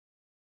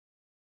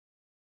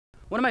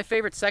One of my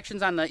favorite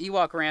sections on the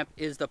Ewok ramp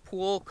is the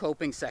pool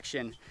coping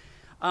section.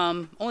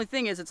 Only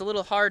thing is it's a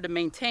little hard to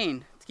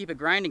maintain to keep it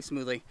grinding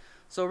smoothly.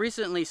 So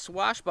recently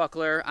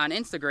Swashbuckler on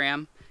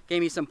Instagram gave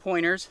me some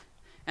pointers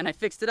and I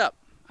fixed it up.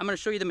 I'm going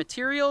to show you the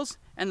materials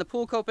and the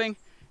pool coping,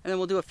 and then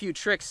we'll do a few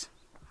tricks.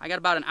 I got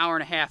about an hour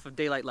and a half of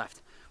daylight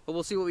left, but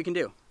we'll see what we can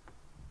do.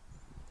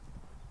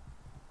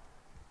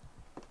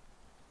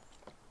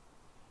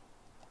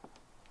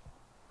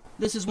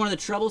 This is one of the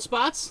trouble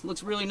spots.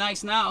 Looks really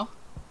nice now.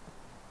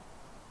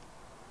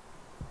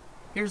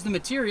 Here's the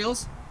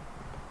materials.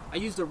 I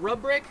used a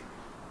rub brick,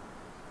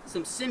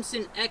 some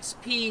Simpson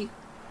XP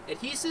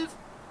adhesive,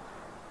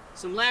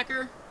 some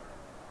lacquer,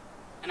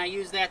 and I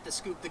used that to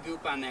scoop the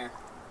goop on there.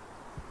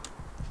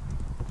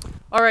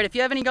 Alright, if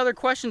you have any other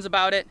questions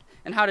about it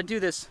and how to do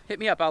this, hit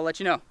me up, I'll let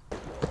you know.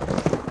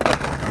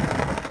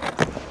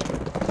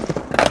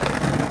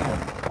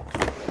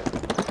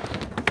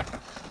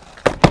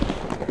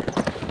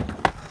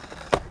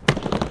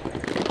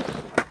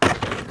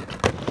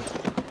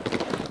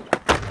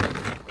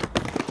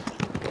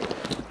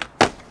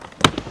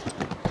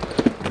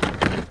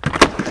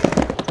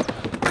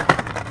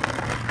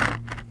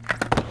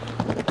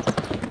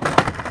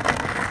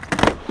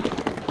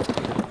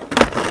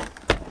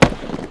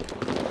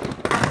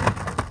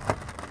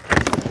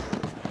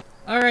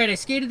 Alright, I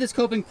skated this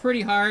coping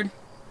pretty hard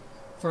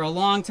for a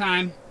long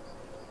time.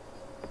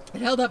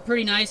 It held up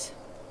pretty nice.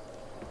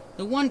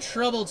 The one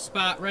troubled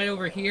spot right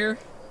over here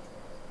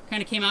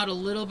kind of came out a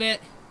little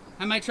bit.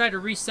 I might try to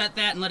reset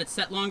that and let it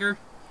set longer,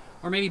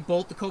 or maybe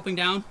bolt the coping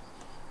down.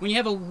 When you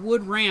have a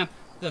wood ramp,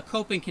 the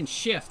coping can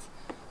shift.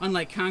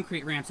 Unlike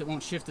concrete ramps, it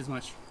won't shift as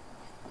much.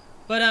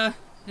 But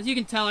as you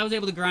can tell, I was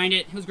able to grind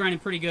it. It was grinding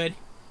pretty good.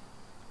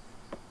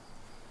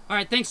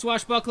 Alright, thanks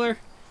Swashbuckler,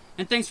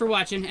 and thanks for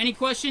watching. Any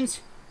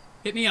questions?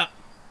 Hit me up.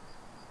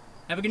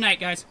 Have a good night,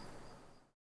 guys.